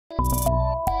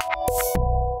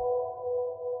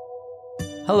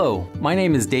Hello, my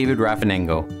name is David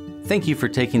Raffinengo. Thank you for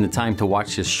taking the time to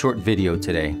watch this short video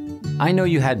today. I know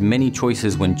you had many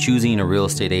choices when choosing a real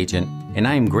estate agent, and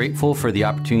I am grateful for the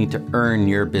opportunity to earn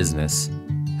your business.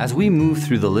 As we move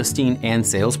through the listing and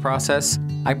sales process,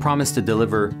 I promise to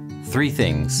deliver 3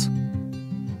 things.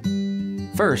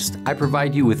 First, I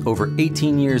provide you with over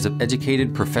 18 years of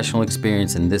educated professional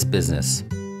experience in this business.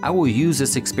 I will use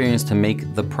this experience to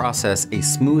make the process a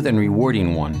smooth and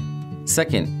rewarding one.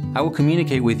 Second, I will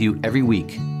communicate with you every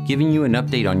week, giving you an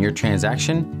update on your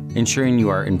transaction, ensuring you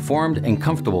are informed and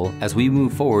comfortable as we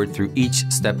move forward through each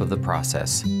step of the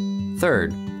process.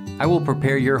 Third, I will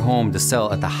prepare your home to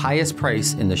sell at the highest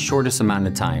price in the shortest amount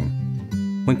of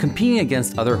time. When competing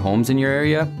against other homes in your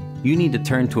area, you need to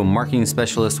turn to a marketing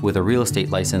specialist with a real estate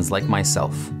license like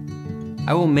myself.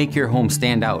 I will make your home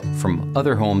stand out from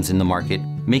other homes in the market,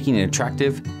 making it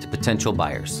attractive to potential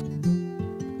buyers.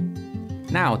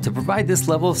 Now, to provide this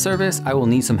level of service, I will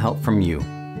need some help from you.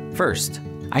 First,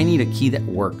 I need a key that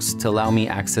works to allow me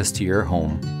access to your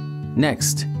home.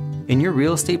 Next, in your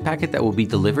real estate packet that will be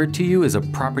delivered to you is a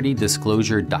property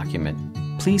disclosure document.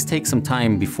 Please take some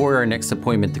time before our next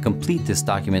appointment to complete this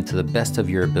document to the best of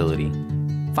your ability.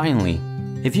 Finally,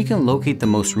 if you can locate the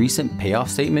most recent payoff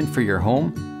statement for your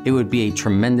home, it would be a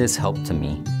tremendous help to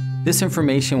me. This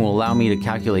information will allow me to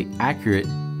calculate accurate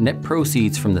net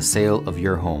proceeds from the sale of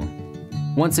your home.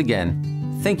 Once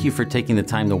again, thank you for taking the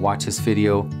time to watch this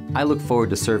video. I look forward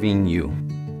to serving you.